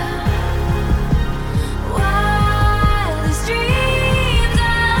 Wildest dreams.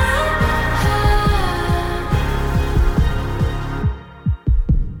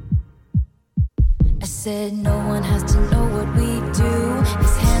 I said no one has to know what we do.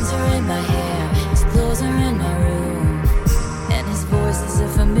 His hands are in my hair, his clothes are in my room, and his voice is a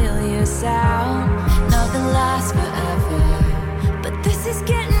familiar sound. Nothing lasts forever, but this is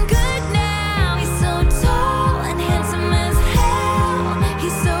getting good now. He's so tall and handsome as hell.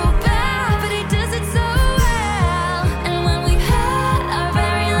 He's so bad, but he does it so well. And when we've had our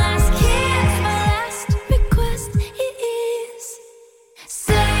very last kiss, my last request is,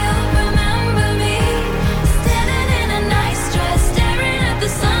 say you'll remember me, standing in a nice dress, staring at the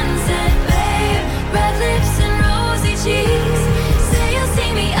sunset, babe. Red lips and rosy cheeks. Say you'll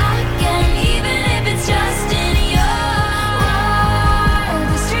see me again, even if it's just in your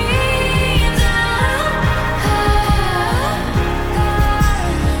wildest dreams.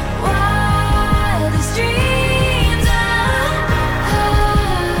 Wildest dreams.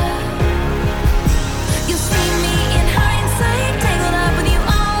 You'll see me in hindsight, tangled up with you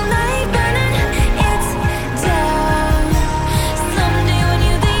all night, burning it down. Someday when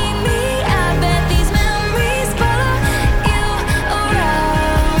you leave me, I bet these memories follow you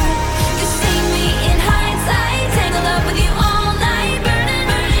around. You see me in hindsight, tangled up with you all night, burning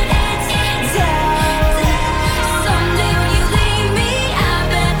it down. Someday when you leave me, I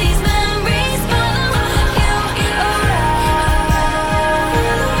bet these memories follow you around.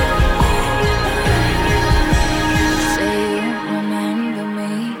 Say you remember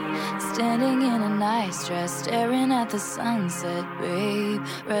me, standing in a nice dress, staring at the sunset, babe.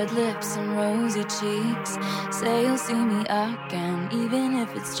 Red lips and rosy cheeks. Say you'll see me again, even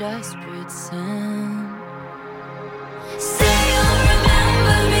if it's just pretend. Say you'll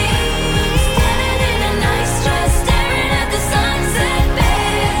remember me, standing in a nice dress, staring at the sunset,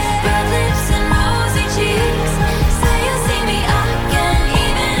 babe. Red lips and rosy cheeks. Say you'll see me again,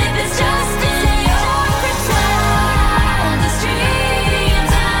 even if it's just in your wildest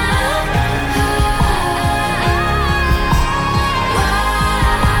dreams.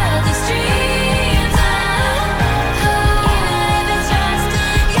 Wildest dreams. Even if it's just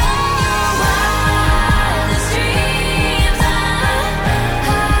in your wildest dreams.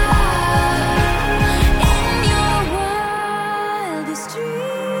 In your wildest dreams.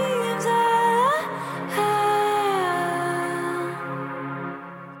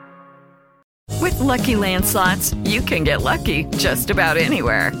 With Lucky Land Slots, you can get lucky just about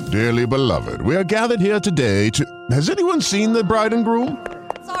anywhere. Dearly beloved, we are gathered here today to... Has anyone seen the bride and groom?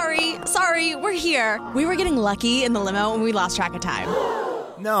 Sorry, we're here. We were getting lucky in the limo and we lost track of time.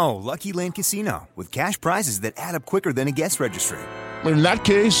 No, Lucky Land Casino, with cash prizes that add up quicker than a guest registry. In that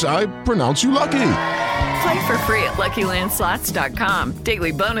case, I pronounce you lucky. Play for free at LuckyLandSlots.com.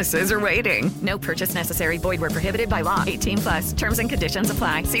 Daily bonuses are waiting. No purchase necessary. Void where prohibited by law. 18+. Terms and conditions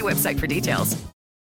apply. See website for details.